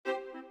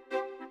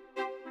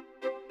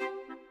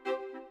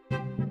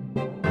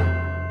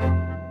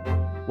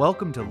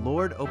Welcome to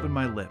Lord Open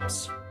My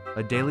Lips,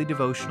 a daily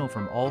devotional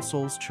from All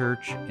Souls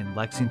Church in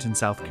Lexington,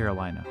 South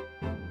Carolina.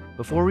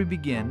 Before we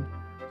begin,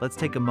 let's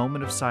take a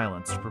moment of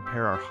silence to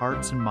prepare our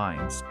hearts and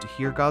minds to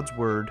hear God's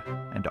word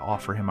and to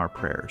offer Him our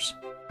prayers.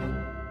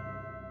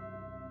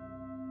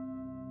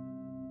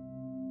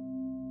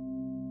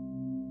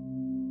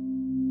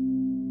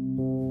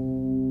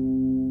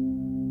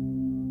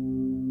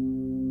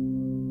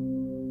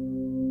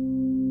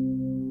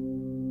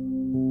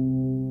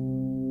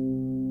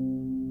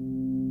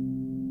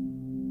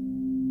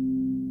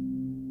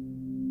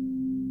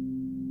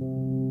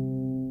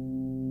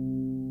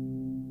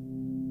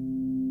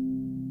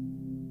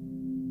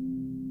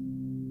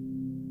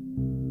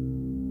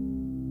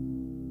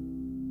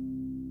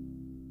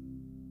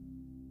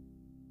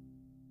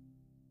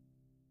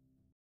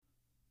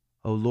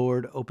 O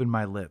Lord, open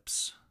my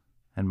lips,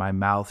 and my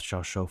mouth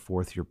shall show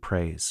forth your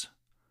praise.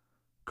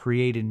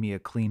 Create in me a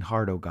clean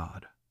heart, O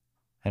God,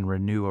 and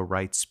renew a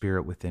right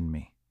spirit within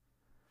me.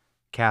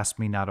 Cast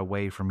me not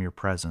away from your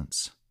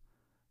presence,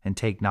 and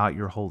take not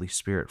your Holy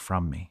Spirit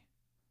from me.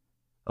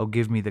 O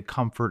give me the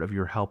comfort of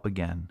your help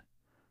again,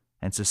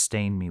 and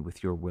sustain me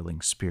with your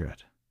willing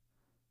spirit.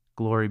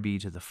 Glory be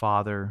to the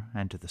Father,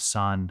 and to the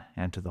Son,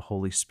 and to the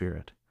Holy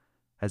Spirit,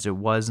 as it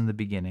was in the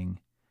beginning,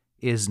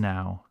 is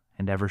now,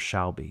 and ever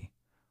shall be,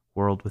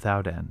 world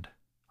without end.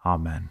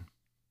 Amen.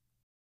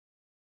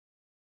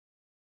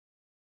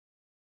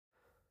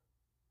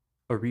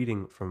 A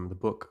reading from the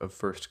book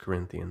of 1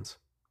 Corinthians,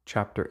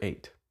 chapter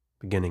 8,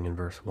 beginning in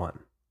verse 1.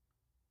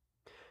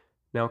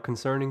 Now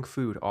concerning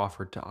food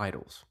offered to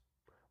idols,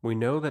 we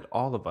know that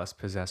all of us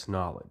possess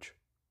knowledge.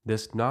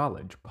 This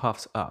knowledge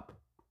puffs up,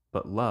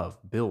 but love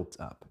builds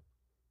up.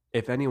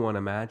 If anyone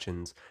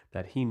imagines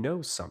that he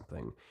knows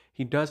something,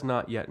 he does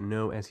not yet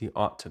know as he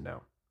ought to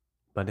know.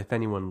 But if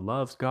anyone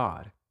loves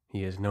God,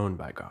 he is known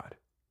by God.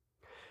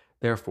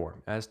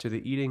 Therefore, as to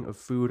the eating of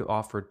food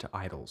offered to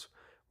idols,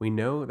 we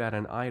know that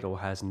an idol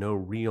has no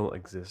real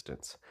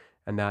existence,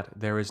 and that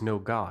there is no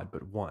God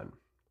but one.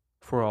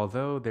 For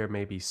although there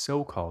may be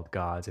so-called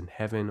gods in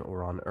heaven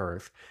or on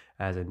earth,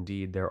 as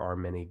indeed there are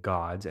many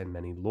gods and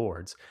many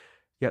lords,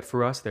 yet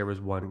for us there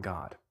is one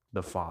God,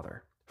 the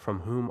Father,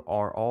 from whom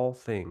are all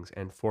things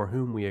and for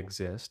whom we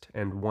exist,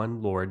 and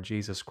one Lord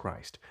Jesus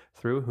Christ,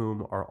 through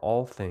whom are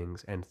all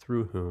things and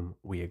through whom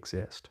we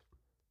exist.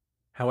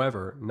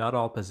 However, not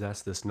all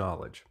possess this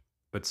knowledge,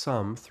 but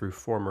some, through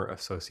former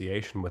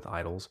association with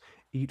idols,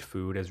 eat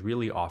food as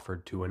really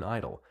offered to an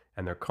idol,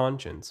 and their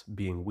conscience,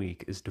 being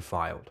weak, is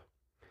defiled.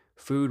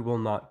 Food will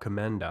not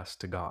commend us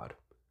to God.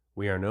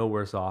 We are no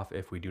worse off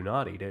if we do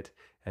not eat it,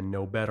 and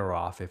no better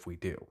off if we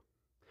do.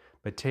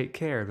 But take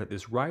care that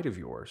this right of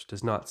yours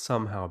does not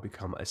somehow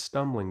become a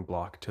stumbling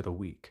block to the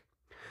weak.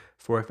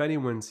 For if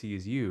anyone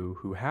sees you,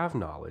 who have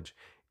knowledge,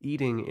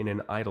 eating in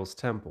an idol's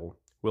temple,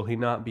 will he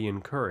not be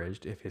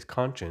encouraged, if his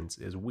conscience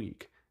is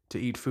weak, to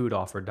eat food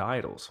offered to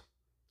idols?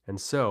 And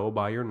so,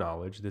 by your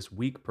knowledge, this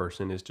weak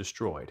person is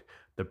destroyed,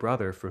 the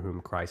brother for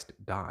whom Christ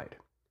died.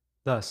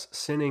 Thus,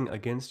 sinning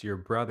against your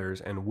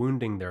brothers and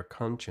wounding their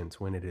conscience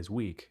when it is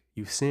weak,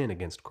 you sin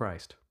against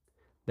Christ.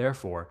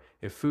 Therefore,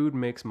 if food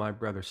makes my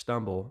brother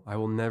stumble, I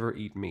will never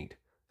eat meat,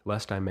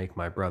 lest I make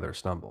my brother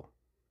stumble.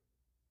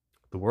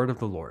 The word of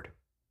the Lord.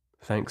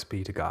 Thanks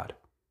be to God.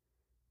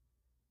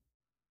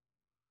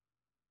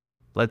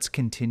 Let's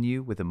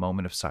continue with a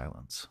moment of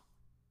silence.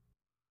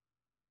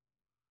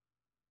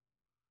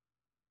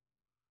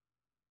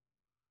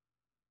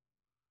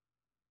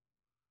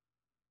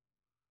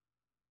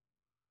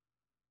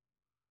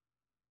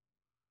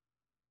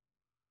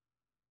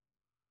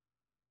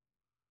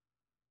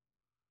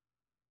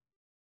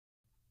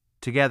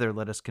 Together,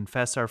 let us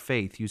confess our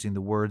faith using the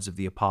words of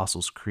the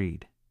Apostles'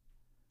 Creed.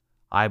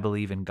 I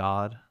believe in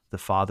God, the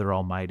Father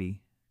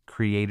Almighty,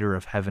 creator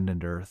of heaven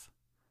and earth.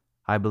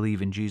 I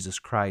believe in Jesus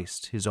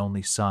Christ, His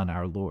only Son,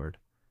 our Lord.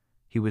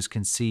 He was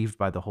conceived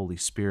by the Holy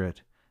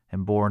Spirit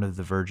and born of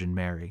the Virgin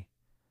Mary.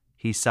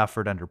 He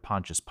suffered under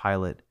Pontius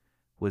Pilate,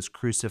 was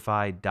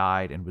crucified,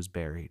 died, and was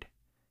buried.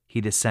 He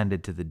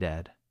descended to the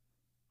dead.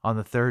 On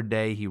the third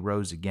day He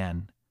rose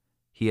again.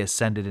 He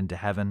ascended into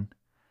heaven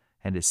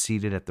and is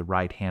seated at the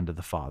right hand of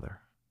the Father.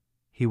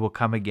 He will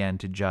come again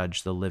to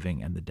judge the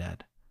living and the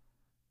dead.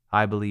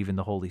 I believe in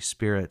the Holy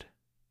Spirit,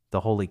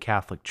 the Holy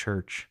Catholic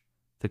Church,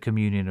 the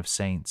communion of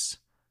saints,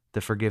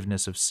 the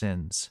forgiveness of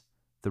sins,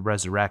 the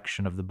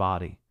resurrection of the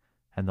body,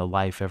 and the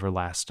life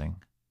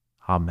everlasting.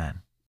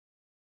 Amen.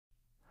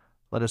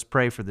 Let us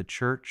pray for the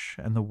Church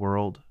and the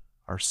world,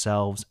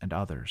 ourselves and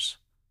others.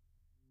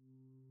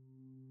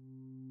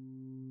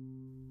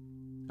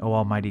 O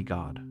Almighty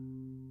God,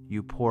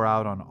 you pour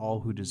out on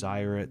all who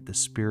desire it the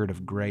spirit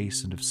of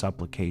grace and of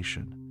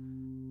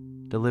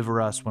supplication.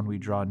 Deliver us when we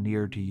draw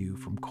near to you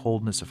from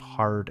coldness of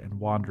heart and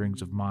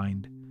wanderings of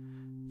mind,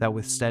 that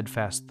with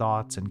steadfast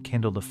thoughts and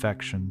kindled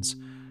affections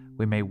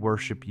we may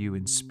worship you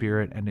in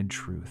spirit and in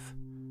truth,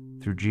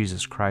 through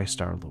Jesus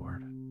Christ our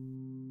Lord.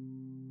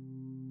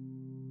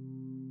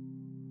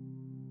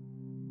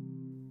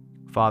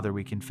 Father,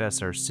 we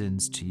confess our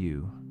sins to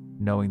you,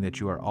 knowing that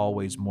you are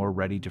always more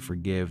ready to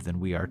forgive than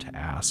we are to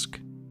ask.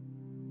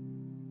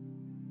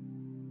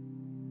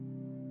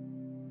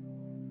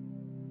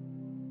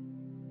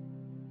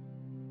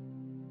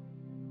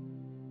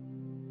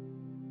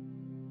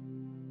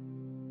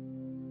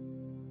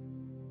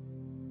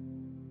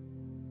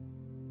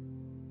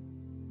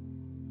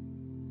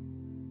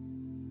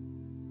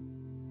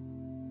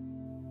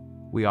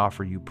 We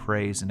offer you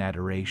praise and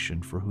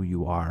adoration for who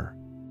you are.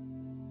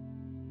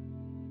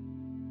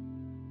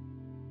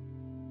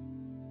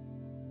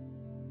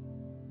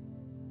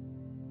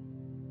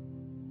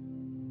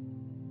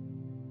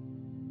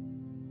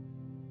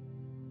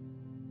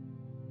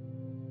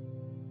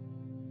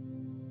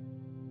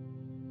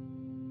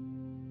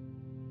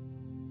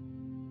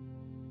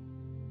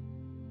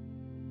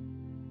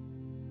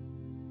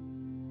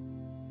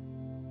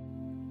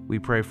 We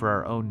pray for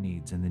our own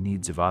needs and the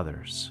needs of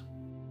others.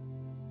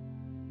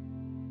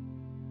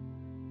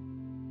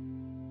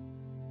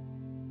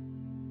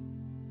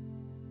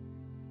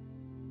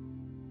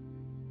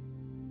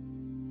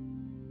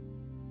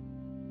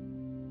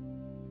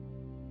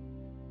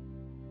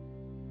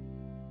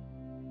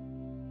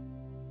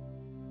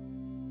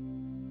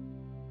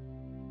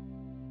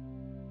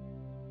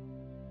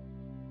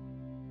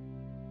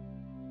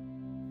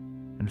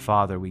 And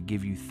Father, we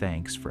give you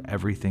thanks for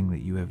everything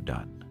that you have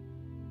done.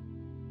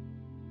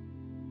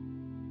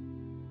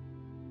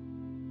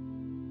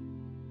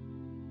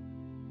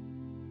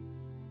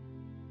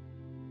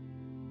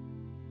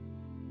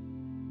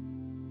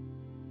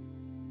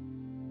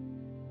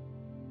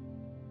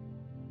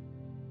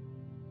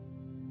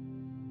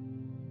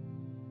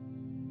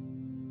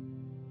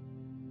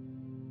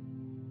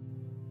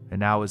 And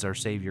now, as our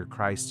Savior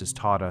Christ has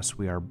taught us,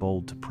 we are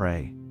bold to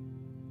pray.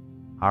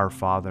 Our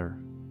Father,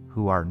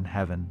 who art in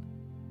heaven,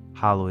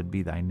 hallowed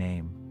be thy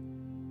name.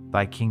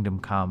 Thy kingdom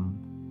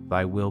come,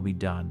 thy will be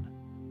done,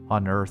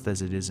 on earth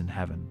as it is in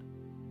heaven.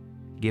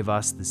 Give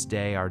us this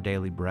day our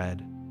daily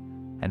bread,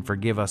 and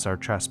forgive us our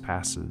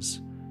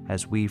trespasses,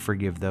 as we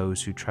forgive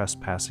those who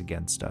trespass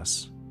against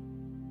us.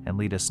 And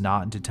lead us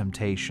not into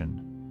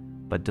temptation,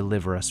 but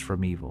deliver us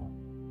from evil.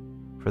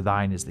 For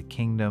thine is the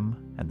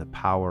kingdom, and the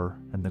power,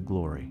 and the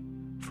glory,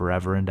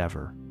 forever and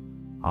ever.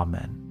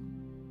 Amen.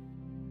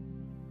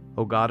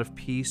 O God of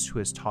peace, who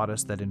has taught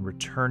us that in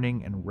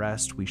returning and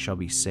rest we shall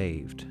be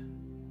saved,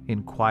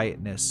 in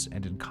quietness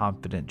and in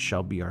confidence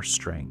shall be our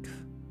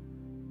strength.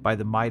 By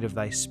the might of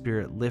thy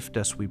Spirit lift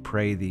us, we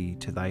pray thee,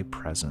 to thy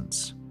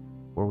presence,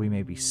 where we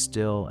may be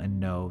still and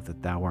know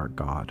that thou art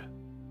God.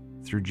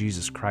 Through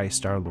Jesus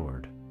Christ our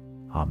Lord.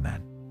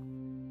 Amen.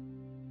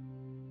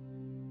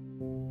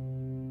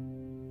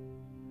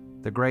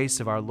 The grace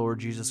of our Lord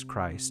Jesus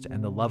Christ,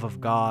 and the love of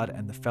God,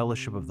 and the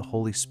fellowship of the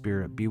Holy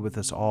Spirit be with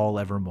us all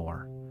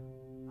evermore.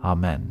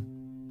 Amen.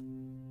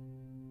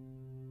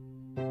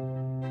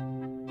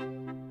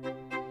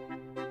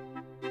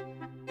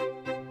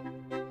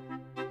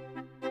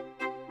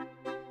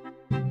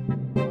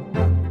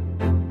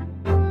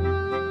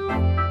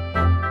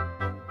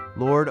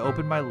 Lord,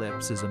 Open My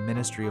Lips is a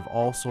ministry of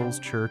All Souls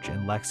Church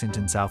in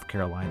Lexington, South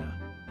Carolina.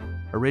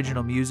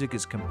 Original music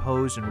is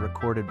composed and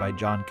recorded by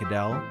John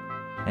Cadell,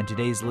 and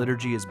today's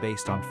liturgy is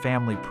based on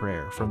family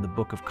prayer from the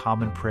Book of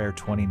Common Prayer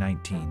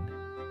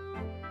 2019.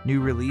 New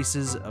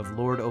releases of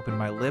Lord, Open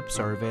My Lips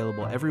are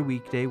available every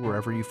weekday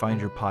wherever you find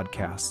your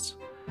podcasts,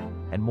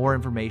 and more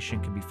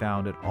information can be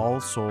found at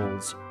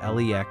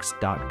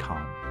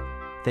allsoulslex.com.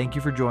 Thank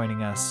you for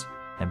joining us,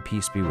 and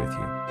peace be with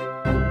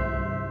you.